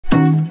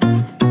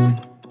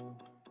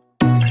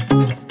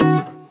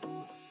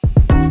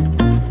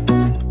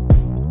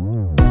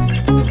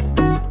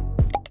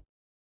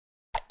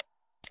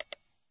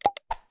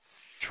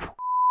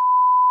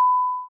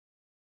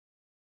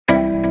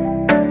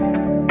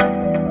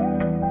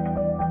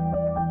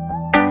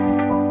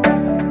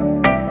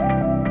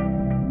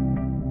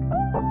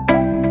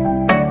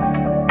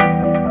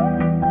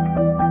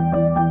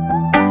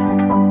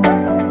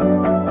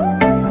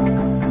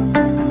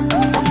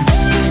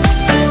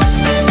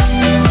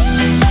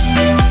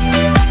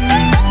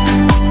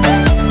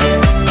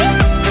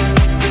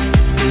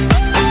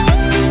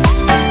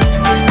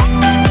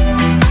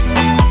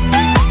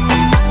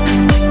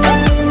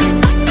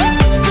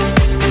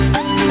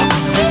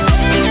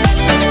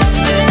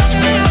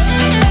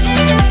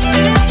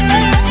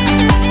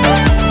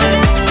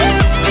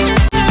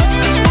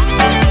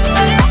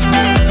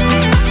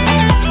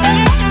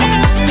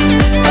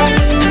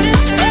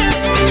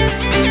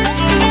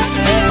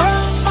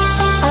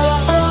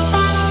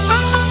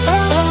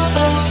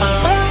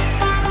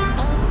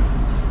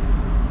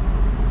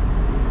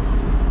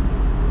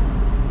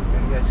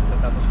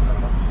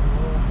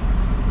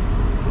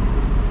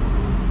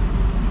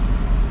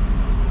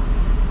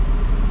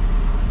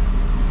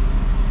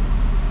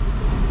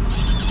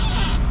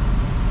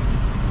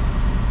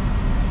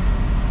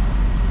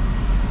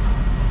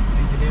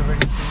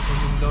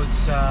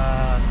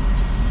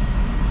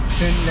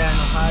Findlay,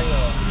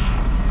 Ohio.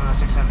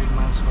 600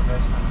 miles po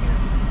guys from here.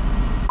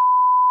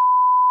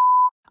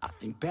 I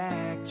think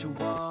back to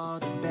all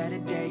the better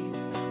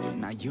days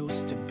when I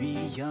used to be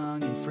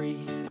young and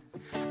free.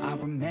 I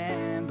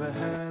remember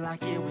her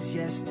like it was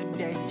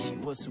yesterday. She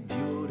was so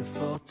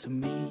beautiful to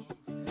me.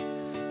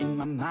 In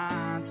my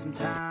mind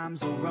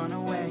sometimes I'll run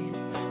away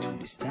to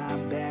this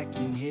time back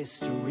in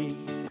history.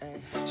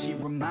 She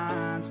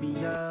reminds me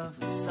of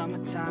the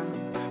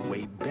summertime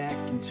way back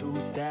in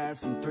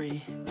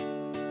 2003.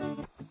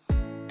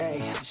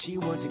 Hey, she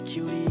was a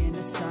cutie in a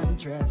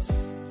sundress.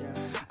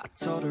 I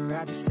told her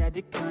I just had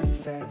to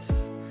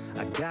confess,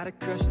 I got a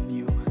crush on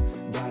you,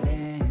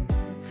 darling.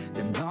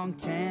 Them long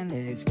tan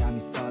legs got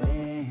me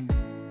falling.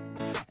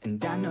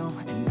 And I know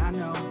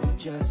we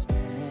just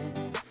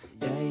met,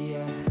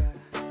 yeah.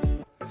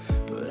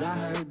 But I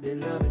heard that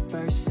love at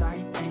first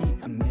sight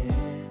ain't a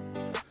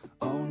myth.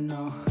 Oh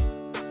no,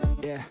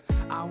 yeah.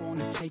 I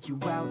wanna take you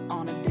out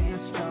on a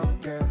dance floor,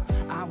 girl.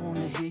 I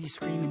wanna hear you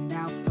screaming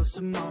out for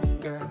some more,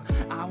 girl.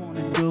 I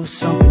wanna do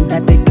something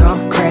that they call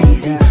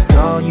crazy.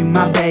 Call you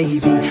my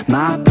baby,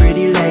 my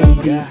pretty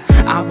lady.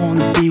 I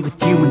wanna be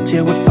with you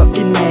until we're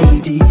fucking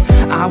 80.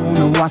 I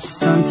wanna watch the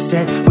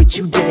sunset with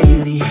you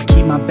daily.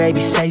 Keep my baby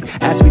safe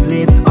as we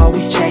live,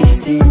 always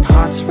chasing.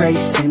 Hearts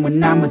racing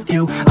when I'm with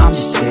you, I'm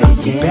just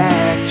saying.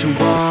 Back to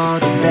all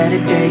the better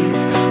days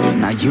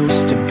when I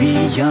used to be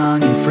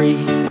young and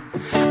free.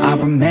 I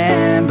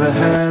remember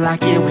her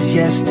like it was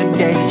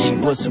yesterday. She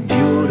was so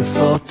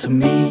beautiful to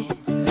me.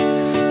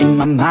 In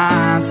my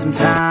mind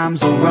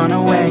sometimes I'll run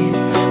away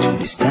to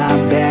this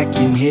time back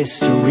in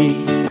history.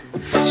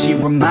 She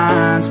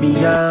reminds me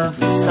of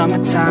the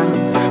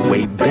summertime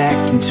way back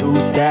in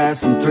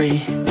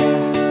 2003.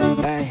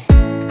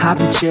 I've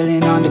been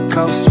chilling on the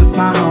coast with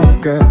my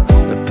homegirl.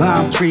 The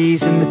palm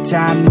trees and the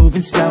time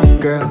moving slow,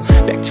 girl.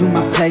 Back to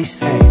my place,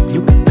 hey,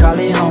 you can call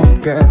it home,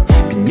 girl.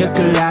 Pina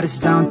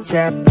coladas on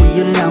tap,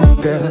 we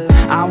alone, girl.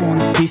 I want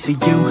a piece of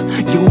you,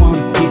 you want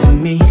a piece of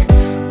me.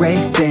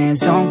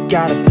 Ray-Bans on,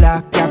 gotta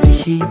block out the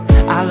heat.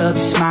 I love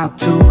your smile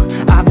too,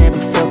 I've never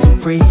felt so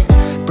free.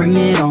 Bring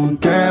it on,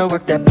 girl,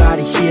 work that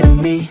body here to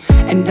me.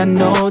 And I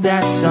know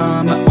that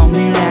summer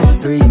only lasts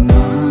 3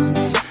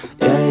 months,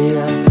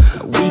 yeah.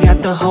 We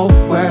got the whole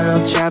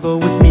world, travel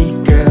with me,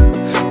 girl.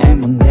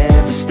 And we'll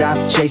never stop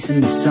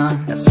chasing the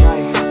sun. That's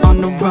right.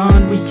 On the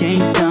run, we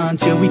ain't done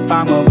till we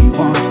find what we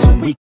want. So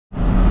we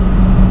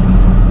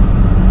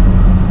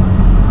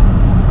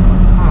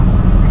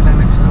biglang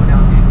nag-slow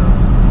down dito.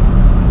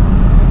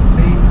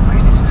 May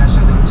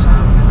disgrasya doon sa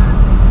unahan.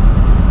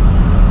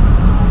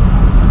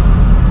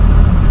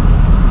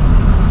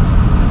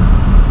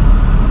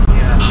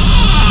 Yeah,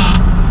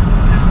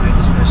 may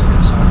disgrasya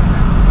doon sa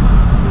unahan.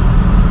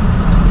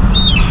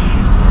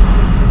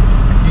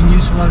 Yung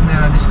usual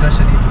na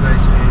disgrasya dito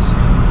guys is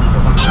yung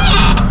babangga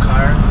ng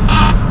car.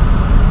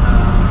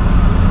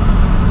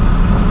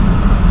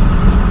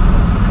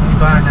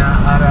 Iba na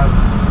out of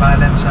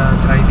balance sa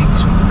driving,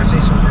 so kasi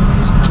super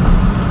bilis na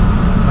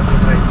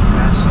mag-drive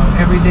nila. So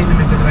everyday na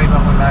nag-drive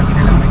ako, lagi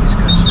nilang may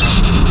disgrasya.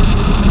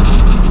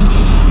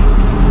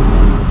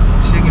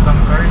 Kasi yung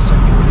ibang cars ang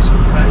bibilis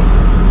mag-drive.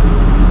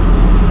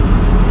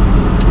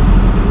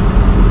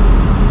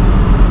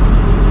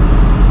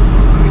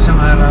 Nung isang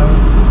araw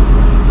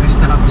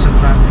na-stuck ako sa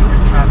traffic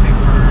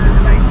for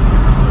like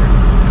an hour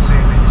kasi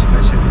may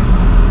disgrasya din.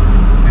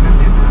 Ganun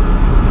din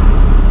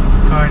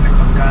car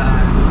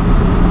nagpagkaan.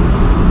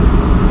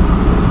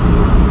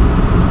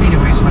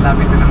 Anyways,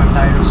 malapit na naman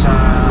tayo sa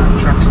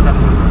truck stop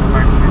na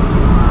parking ng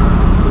mga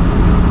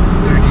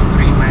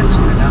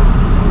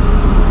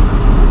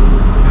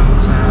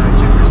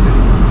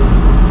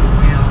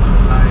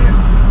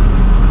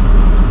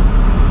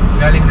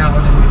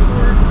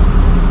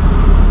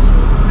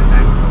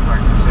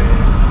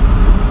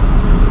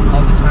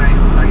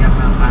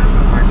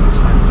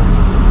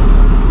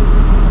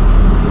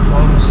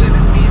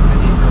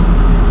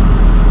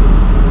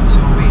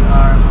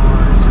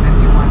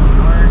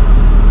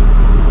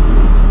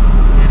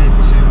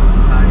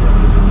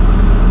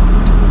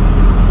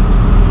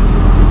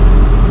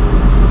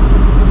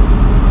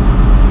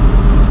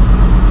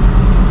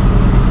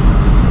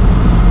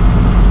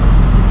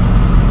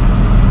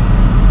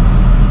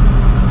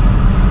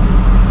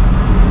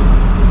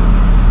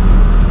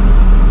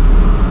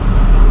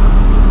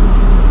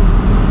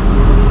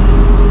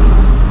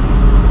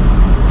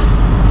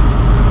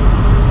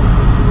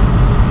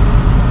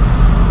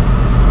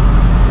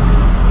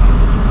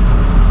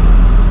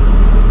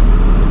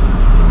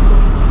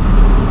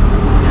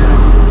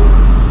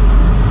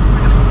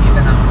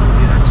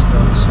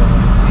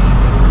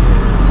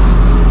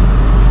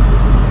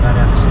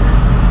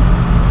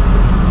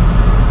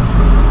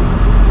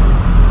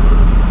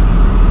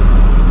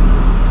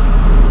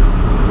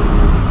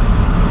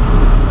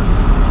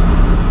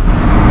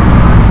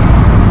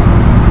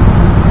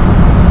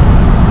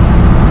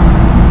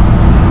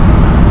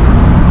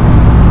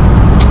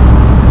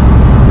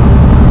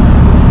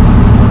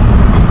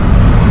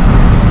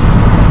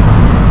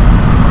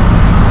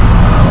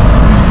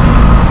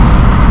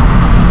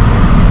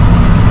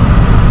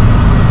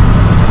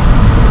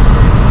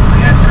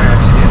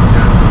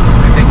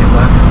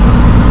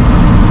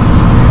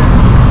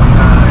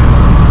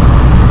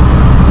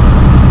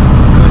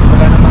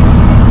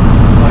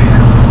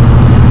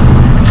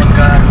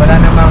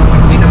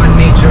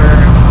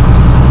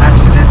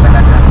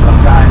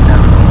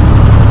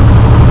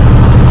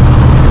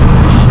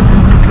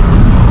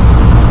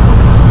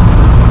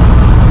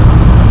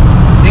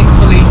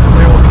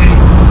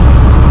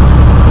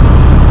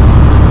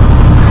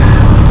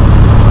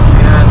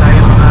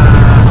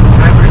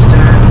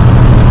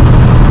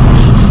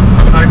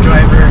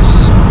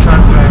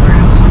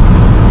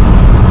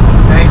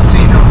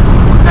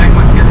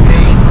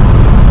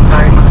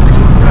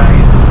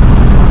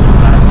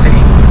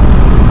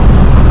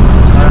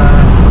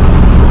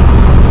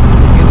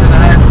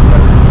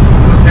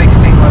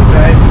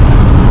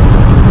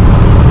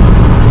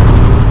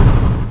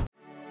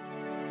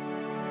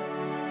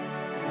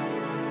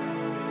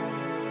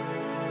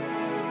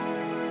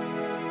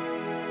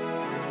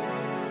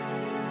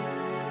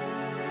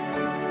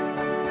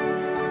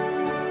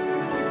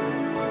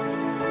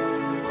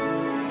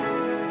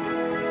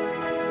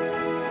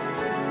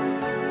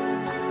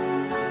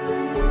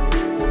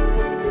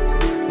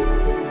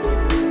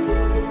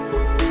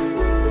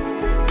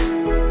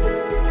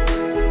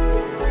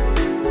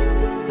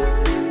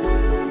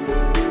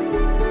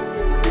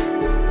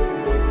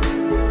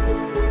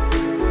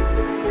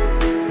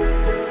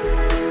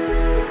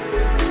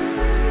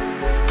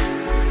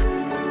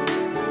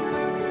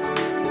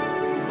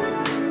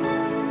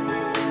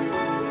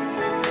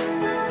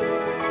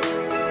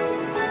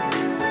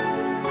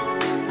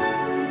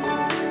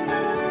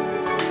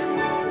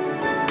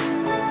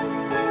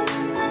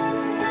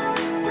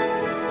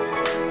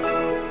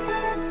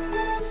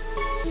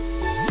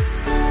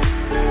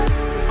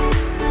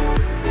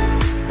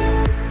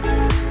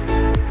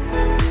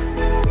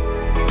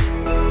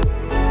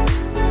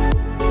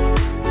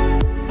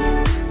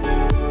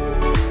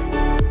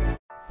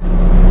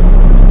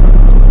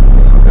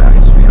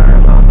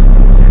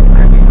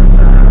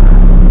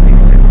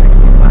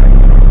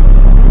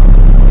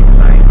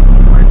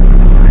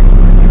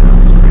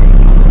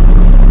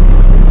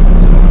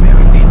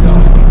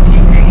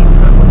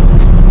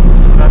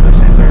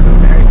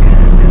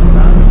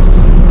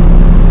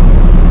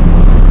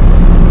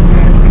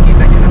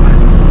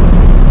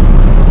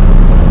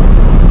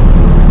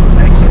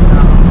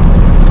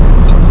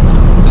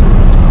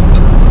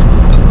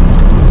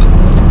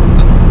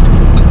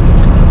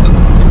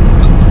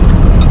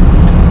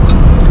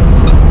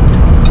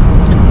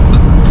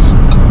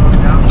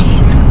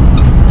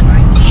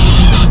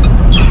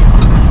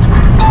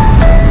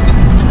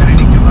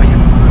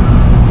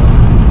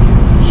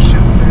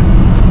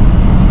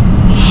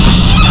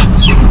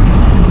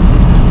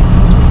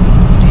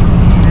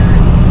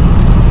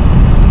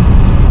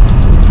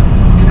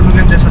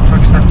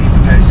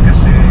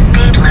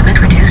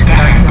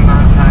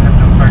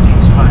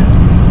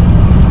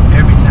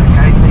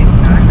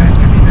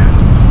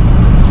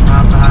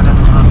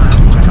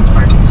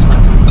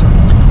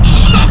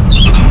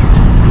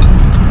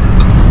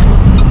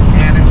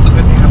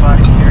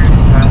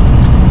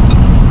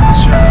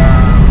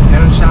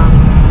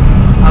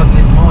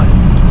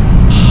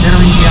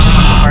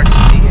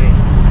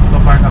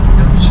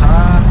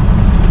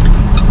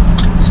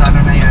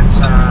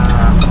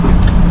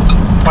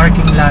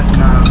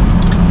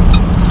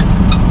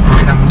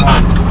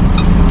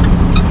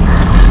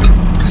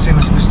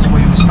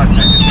spot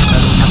dyan kasi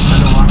mas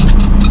maluwang.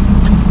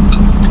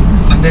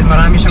 And then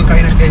marami siyang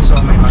kainan guys.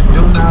 So may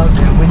McDonald's,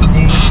 may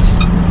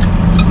Wendy's,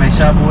 may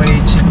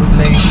Subway,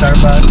 Chipotle,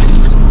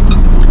 Starbucks.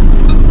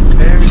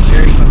 Very,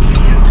 very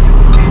convenient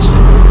location.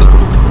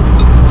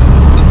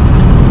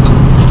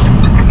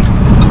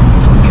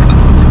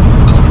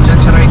 So dyan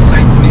sa right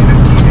side po yun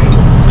ng TA.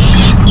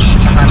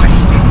 Tsaka may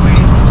Speedway.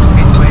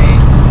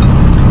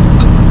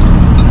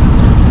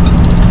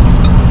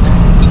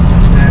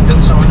 And dun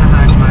sa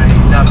unahan may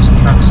Love's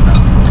Truck Stop.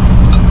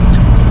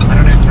 I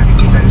don't know if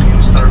nakikita nyo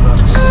yung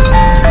Starbucks.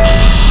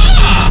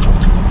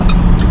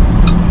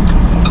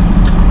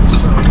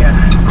 So yeah,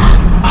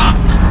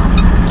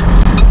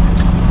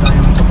 tayo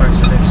magpapark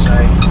sa left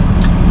side.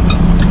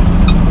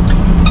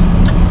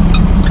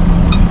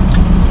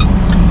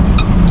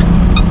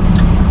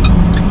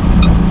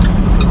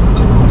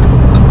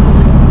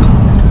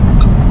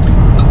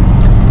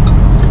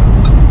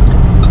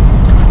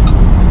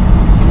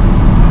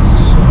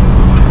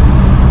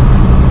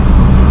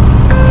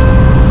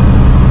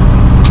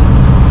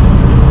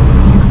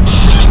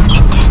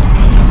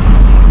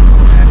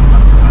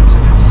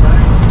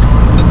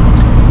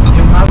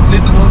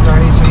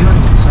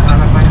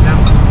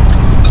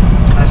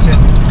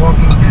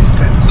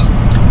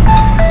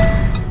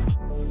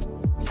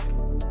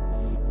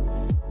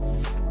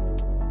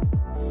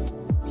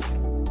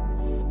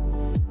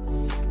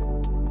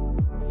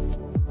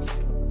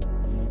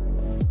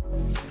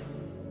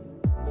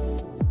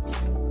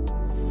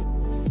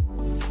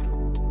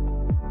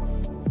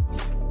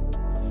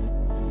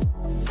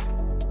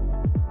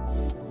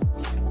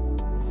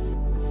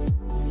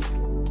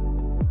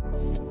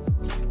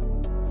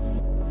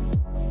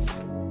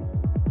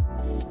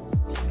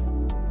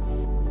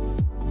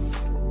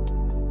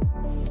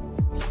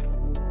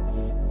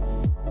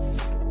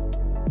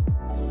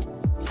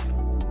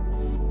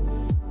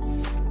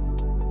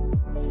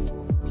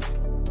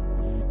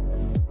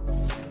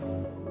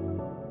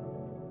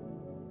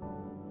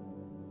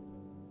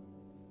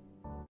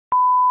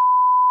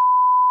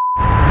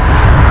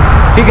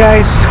 Hey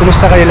guys,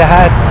 kumusta kayo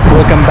lahat?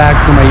 Welcome back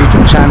to my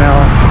YouTube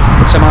channel.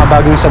 Sa mga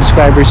bagong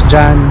subscribers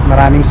dyan,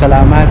 maraming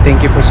salamat.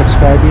 Thank you for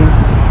subscribing.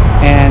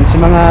 And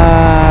sa mga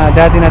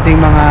dati nating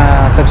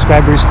mga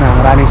subscribers na,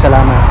 maraming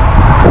salamat.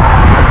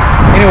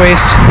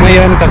 Anyways,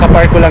 ngayon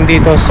kakapark ko lang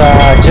dito sa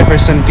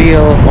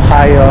Jeffersonville,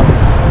 Ohio.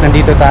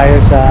 Nandito tayo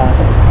sa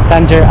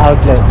Tanger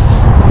Outlets.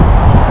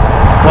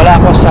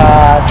 Wala ako sa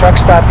truck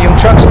stop. Yung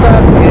truck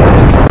stop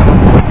is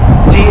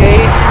TA.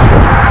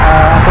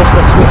 Across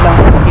the street lang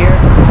here.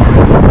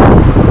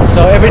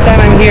 So every time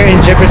I'm here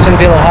in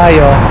Jeffersonville,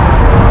 Ohio,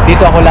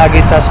 dito ako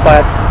lagi sa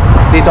spot,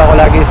 dito ako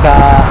lagi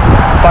sa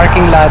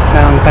parking lot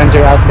ng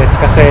Tanger Outlets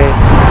kasi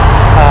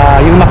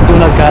yung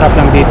McDonald's kaharap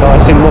lang dito,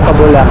 as in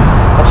walkable lang.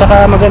 At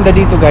saka maganda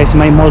dito guys,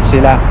 may mall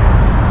sila.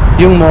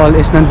 Yung mall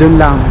is nandun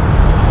lang,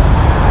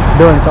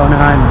 doon sa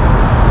unahan.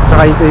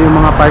 Saka ito yung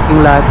mga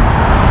parking lot.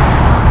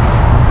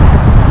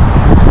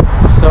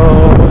 So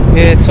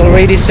it's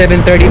already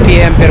 7:30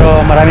 PM pero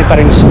marami pa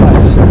rin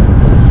spots.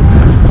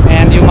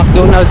 And yung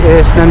McDonald's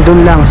is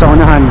nandun lang sa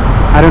unahan.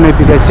 I don't know if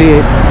you guys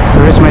see it.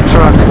 There is my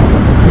truck.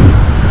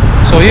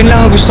 So yun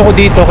lang ang gusto ko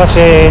dito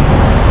kasi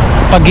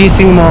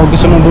pagising mo,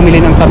 gusto mong bumili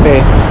ng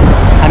kape,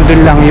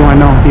 andun lang yung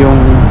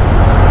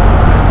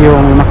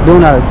yung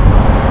McDonald's.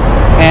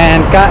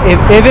 And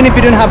even if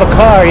you don't have a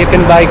car, you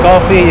can buy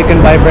coffee, you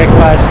can buy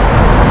breakfast.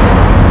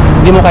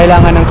 Hindi mo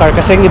kailangan ng car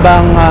kasi yung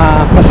ibang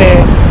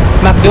kasi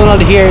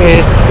McDonald's here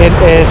is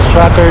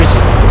truckers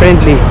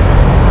friendly.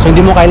 So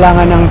hindi mo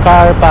kailangan ng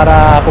car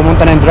para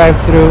pumunta ng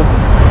drive-thru,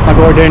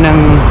 mag-order ng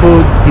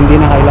food, hindi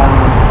na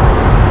kailangan.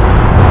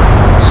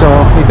 So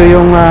ito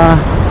yung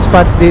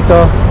spots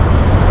dito,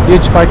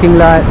 huge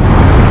parking lot.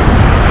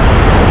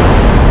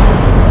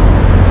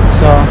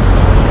 So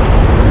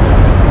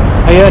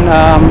ayun,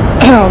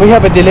 we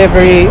have a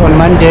delivery on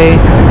Monday.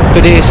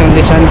 Today is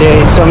only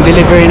Sunday. So ang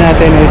delivery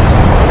natin is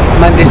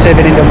Monday 7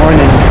 in the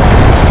morning.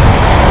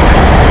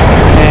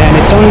 And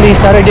it's only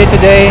Saturday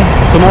today.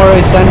 Tomorrow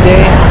is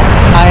Sunday.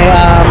 I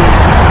am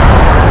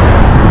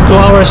 2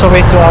 hours away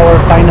to our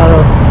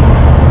final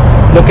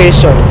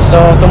location.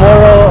 So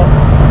tomorrow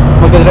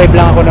mag-drive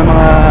lang ako ng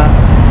mga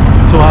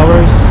 2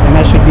 hours and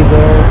I should be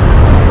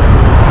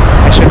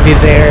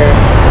there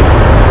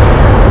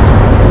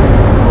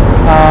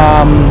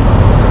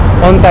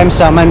on time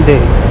sa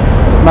Monday.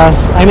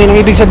 Ang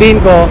ibig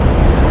sabihin ko,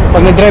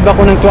 pag nag-drive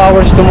ako ng 2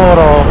 hours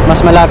tomorrow,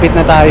 mas malapit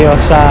na tayo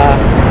sa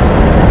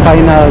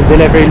final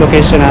delivery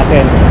location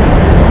natin.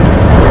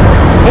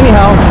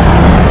 Anyhow,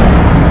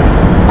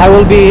 I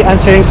will be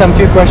answering some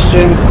few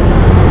questions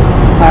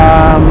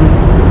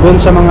dun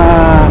sa mga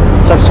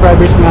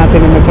subscribers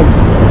natin na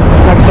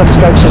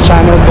nag-subscribe sa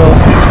channel ko.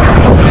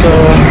 So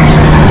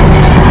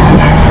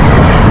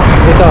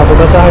ito,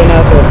 babasahin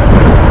natin.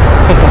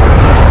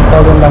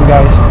 Tawag lang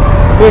guys.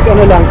 Quick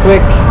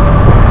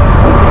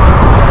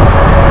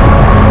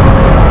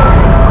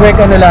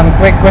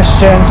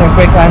questions and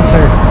quick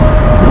answer.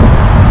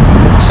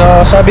 So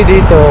sabi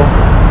dito,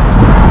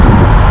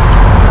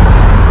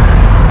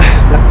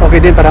 okay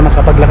din para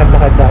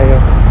makapaglakad-lakad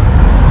tayo.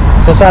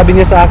 So sabi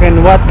niya sa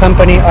akin, what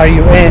company are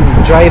you in?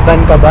 Dry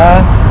van ka ba?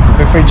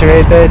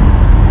 Refrigerated?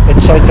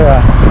 Etc.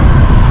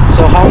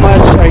 So how much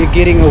are you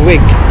getting a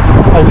week?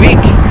 A week?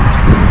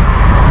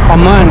 A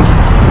month?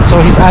 So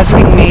he's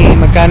asking me,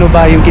 magkano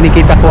ba yung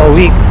kinikita ko a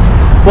week?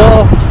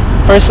 Well,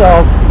 first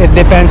off, it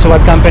depends what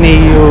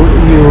company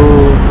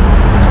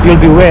you'll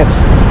be with.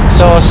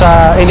 So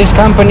in this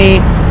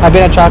company, I've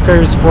been a truck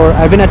driver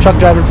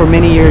for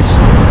many years.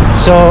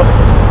 So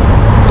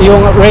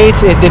yung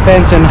rates, it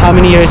depends on how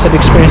many years of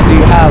experience do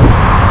you have.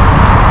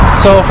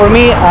 So for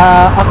me,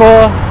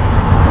 ako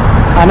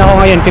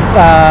ngayon 57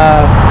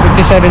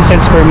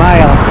 cents per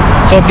mile.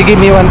 So if they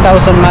give me 1,000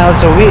 miles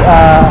a week,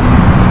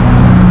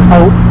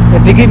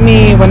 if they give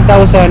me 1,000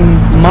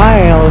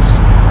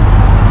 miles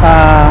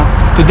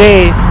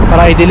today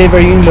para i-deliver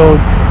yung load,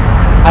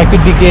 I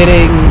could be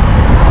getting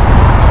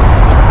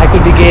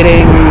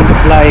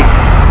like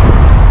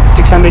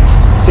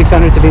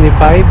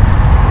 675.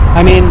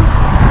 I mean,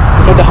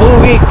 for the whole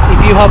week, if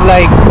you have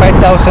like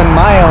 5,000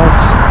 miles,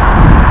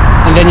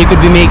 and then you could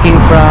be making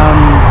from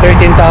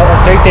 1,300 to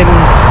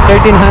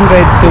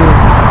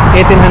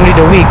 1,800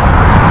 a week,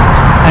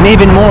 and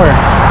even more,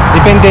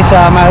 depende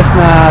sa miles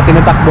na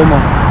tinatakbo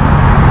mo.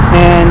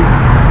 And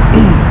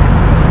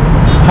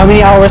how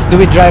many hours do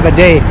we drive a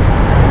day?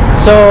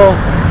 So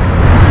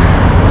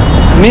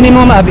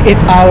minimum of 8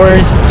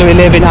 hours to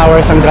 11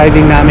 hours ang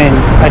driving namin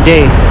a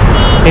day.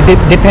 It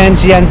depends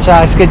yan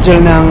sa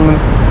schedule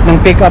ng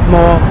pickup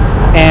mo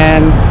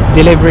and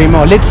delivery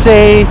mo. Let's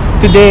say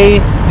today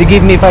they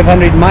give me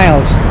 500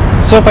 miles.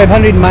 So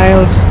 500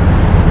 miles,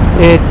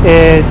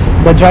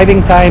 the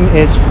driving time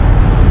is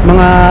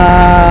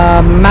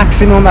mga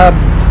maximum of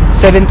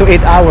 7 to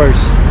 8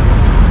 hours.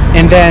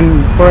 And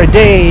then for a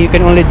day, you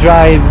can only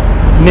drive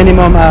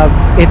minimum of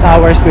 8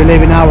 hours to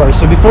 11 hours.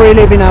 So before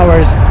 11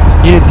 hours,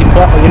 you need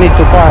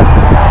to park.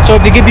 So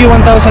if they give you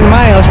 1,000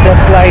 miles,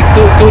 that's like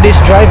two days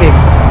driving.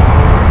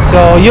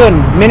 So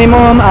yun,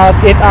 minimum of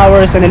 8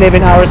 hours and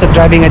 11 hours of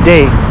driving a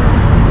day.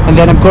 And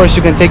then of course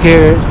you can take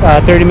your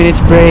 30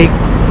 minutes break.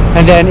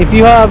 And then if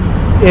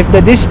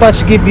the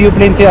dispatch give you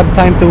plenty of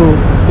time to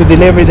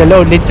deliver the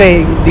load, let's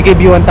say they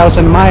give you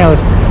 1,000 miles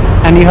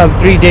and you have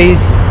 3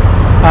 days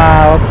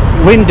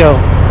window,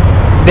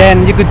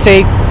 then you could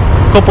take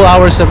a couple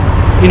hours of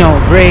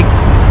break,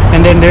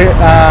 and then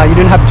you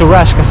don't have to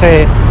rush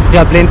kasi you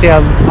have plenty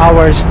of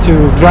hours to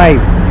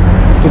drive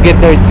to get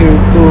there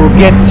to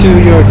get to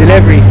your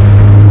delivery.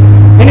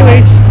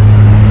 Anyways,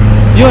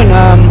 yun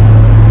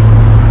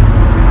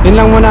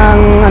lang muna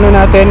ang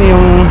natin,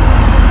 yung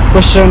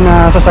question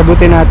na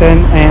sasagutin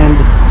natin, and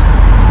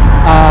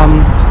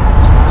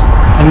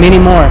many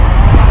more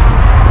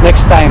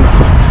next time.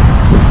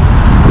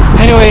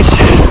 Anyways,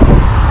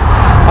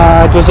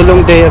 it was a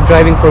long day of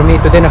driving for me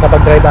today.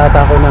 Nakapag-drive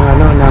ata ako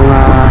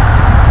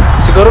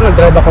siguro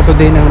nag-drive ako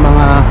today ng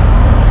mga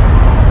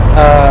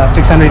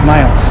 600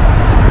 miles.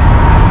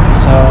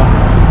 So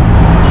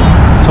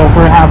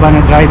super haba na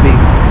driving.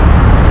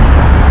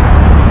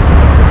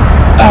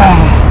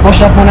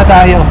 Push up muna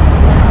tayo.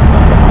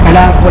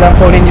 Kailangan ko lang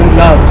kunin yung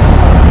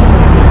gloves.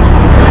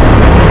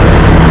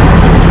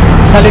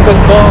 Sa likod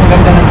ko, ang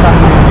ganda ng truck.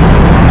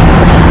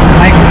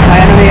 May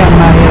ano na yan,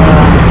 may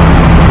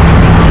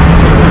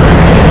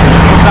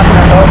truck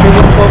na to.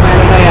 Tulog ko, may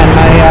ano na yan,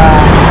 may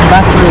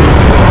bathroom.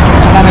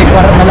 Tsaka may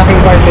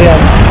malaking kwarto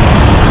yan.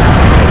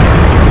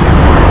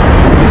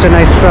 It's a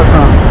nice truck,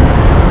 huh?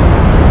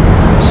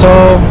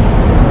 So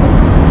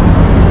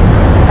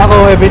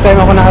ako, every time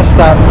ako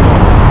naka-stop,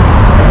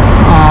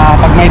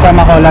 pag may time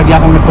ako, lagi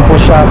akong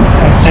nagpo-push up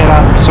and set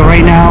up. So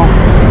right now,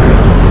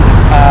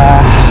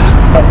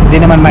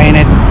 hindi naman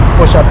mainit,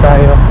 push up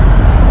tayo.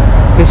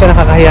 Minsan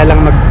nakakahiya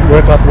lang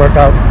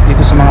mag-workout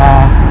dito sa mga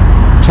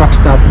truck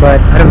stop, but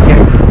I don't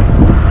care.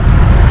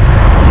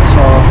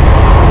 So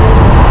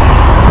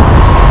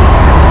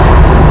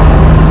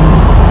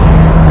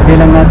lagay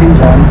lang natin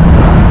dyan.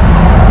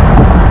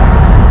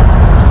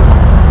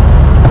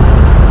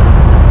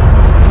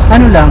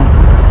 Ano lang,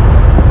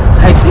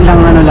 kahit ilang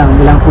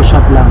push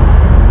up lang.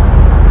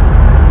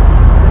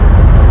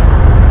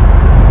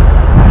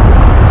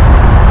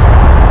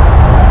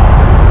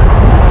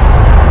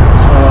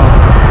 So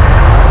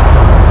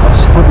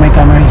let's put my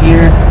camera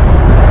here.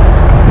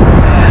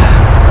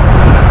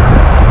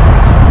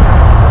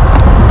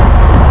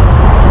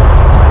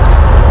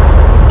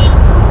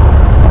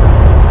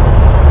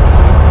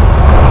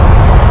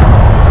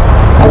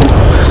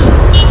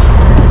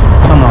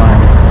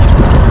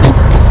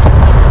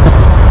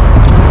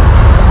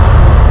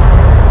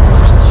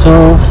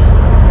 So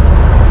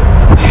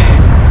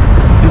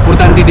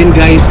importante din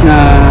guys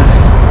na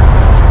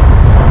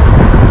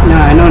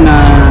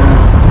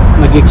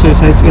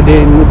mag-exercise ka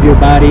din, move your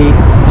body,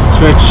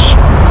 stretch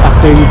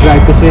after you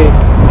drive, kasi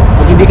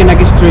pag hindi ka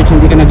nag-stretch,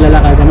 hindi ka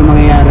naglalakad, ano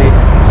mangyayari?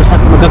 So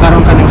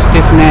magkakaroon ka ng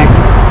stiff neck,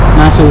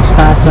 muscle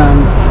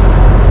spasm,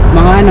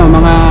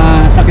 mga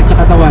sakit sa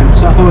katawan.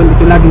 So ako,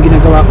 ito laging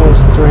ginagawa ko,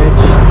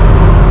 stretch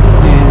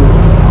and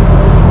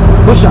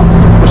push up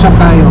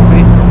tayo,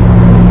 okay?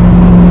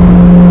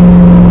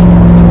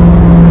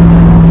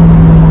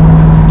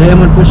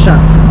 lemon push-up.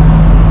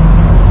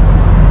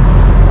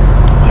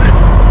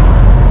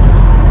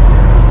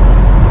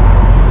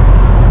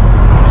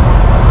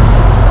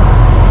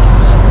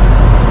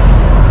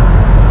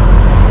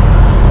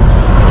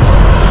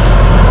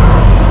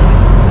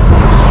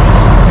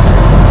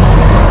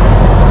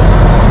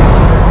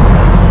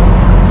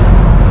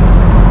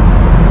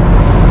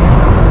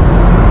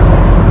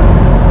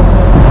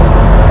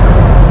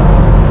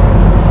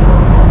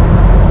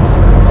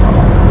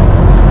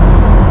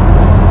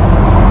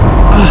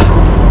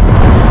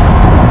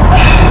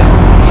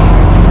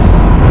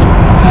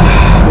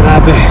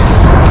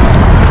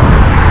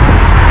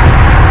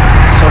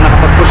 So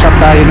nakapag-push up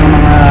tayo ng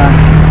mga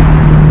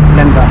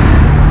ilan ba?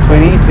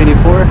 20,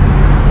 24.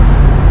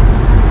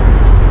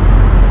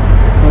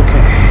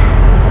 Okay.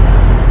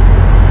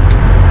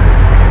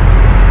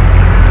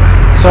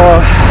 So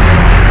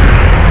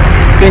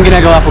ito yung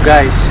ginagawa ko,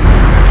 guys.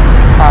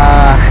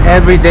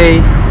 Every day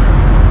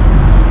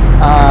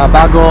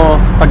bago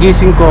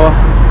pagising ko,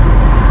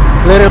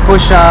 little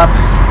push up,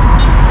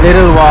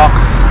 little walk,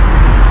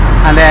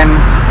 and then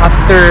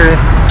after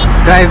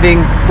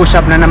driving, push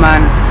up na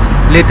naman,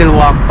 little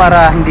walk,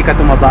 para hindi ka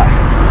tumaba.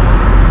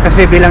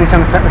 Kasi bilang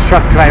isang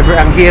truck driver,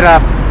 ang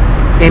hirap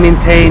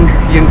i-maintain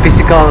yung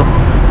physical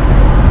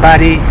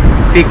body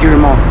figure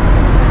mo,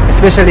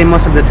 especially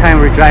most of the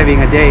time we're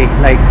driving a day.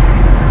 Like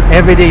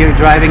every day you're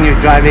driving,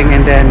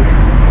 and then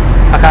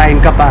kakain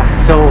ka pa.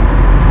 So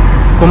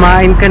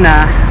kumain ka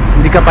na,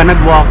 hindi ka pa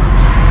nag-walk,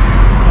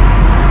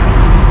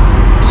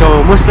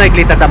 so most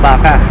likely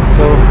tataba ka.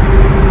 So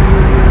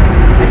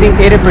I think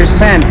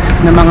 80%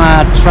 ng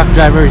mga truck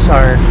drivers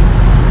are,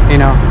 you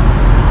know,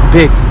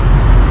 big.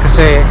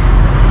 Kasi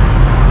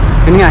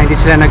yun nga, hindi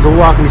sila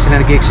nag-walk, hindi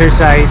sila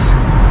nag-exercise.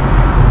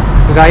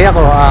 Kagaya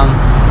ko,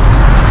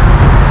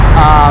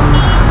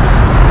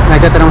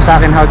 nagtatanong sa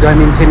akin, how do I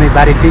maintain my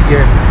body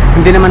figure?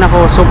 Hindi naman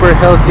ako super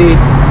healthy.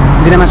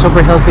 Hindi naman super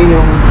healthy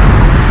yung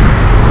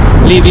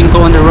living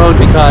ko on the road,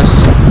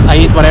 because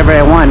I eat whatever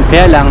I want.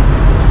 Kaya lang,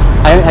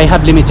 I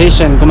have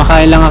limitation.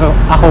 Kumakain lang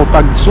ako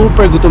pag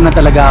super gutom na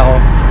talaga ako.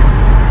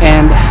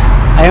 And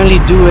I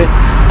only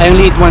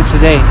eat once a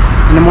day.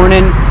 In the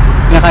morning,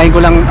 kinakain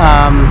ko lang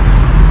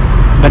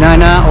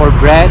banana or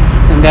bread,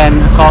 and then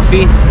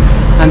coffee,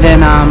 and then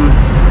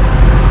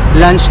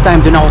lunchtime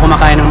doon ako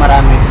kumakain ng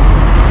marami.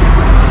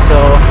 So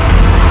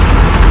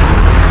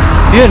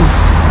yun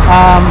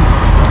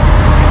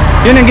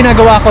ang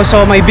ginagawa ko.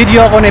 So may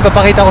video ako na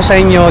ipapakita ko sa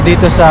inyo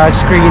dito sa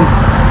screen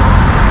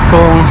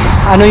kung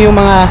ano yung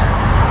mga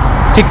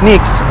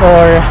techniques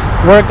or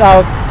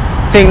workout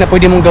thing na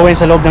pwede mong gawin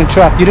sa loob ng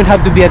truck. You don't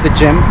have to be at the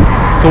gym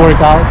to work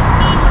out.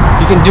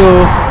 You can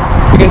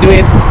do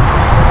it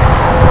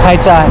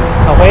kahit saan,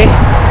 okay?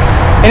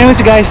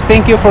 Anyways guys,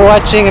 thank you for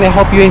watching, and I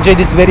hope you enjoyed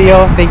this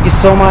video. Thank you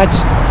so much.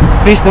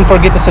 Please don't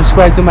forget to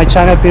subscribe to my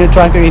channel, Pinoy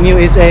Trucker Renew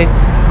SA,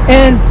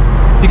 and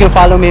you can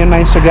follow me on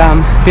my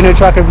Instagram, Pinoy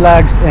Trucker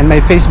Vlogs, and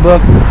my Facebook,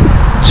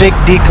 Jake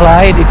D.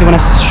 Clyde. If you wanna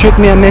shoot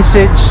me a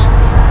message,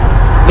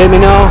 let me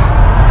know.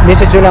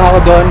 Message nyo lang ako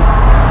doon.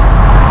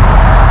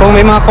 Kung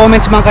may mga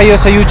comments man kayo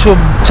sa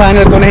YouTube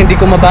channel ko na hindi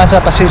ko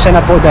mabasa, pasensya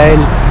na po, dahil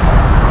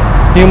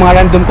yung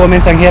mga random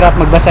comments ang hirap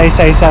magbasa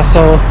isa-isa.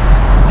 So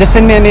just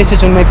send me a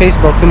message on my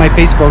Facebook, to my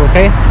Facebook,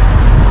 okay?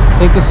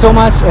 Thank you so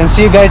much, and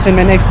see you guys in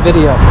my next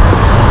video.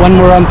 One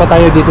more round pa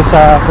tayo dito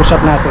sa push-up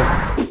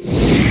natin.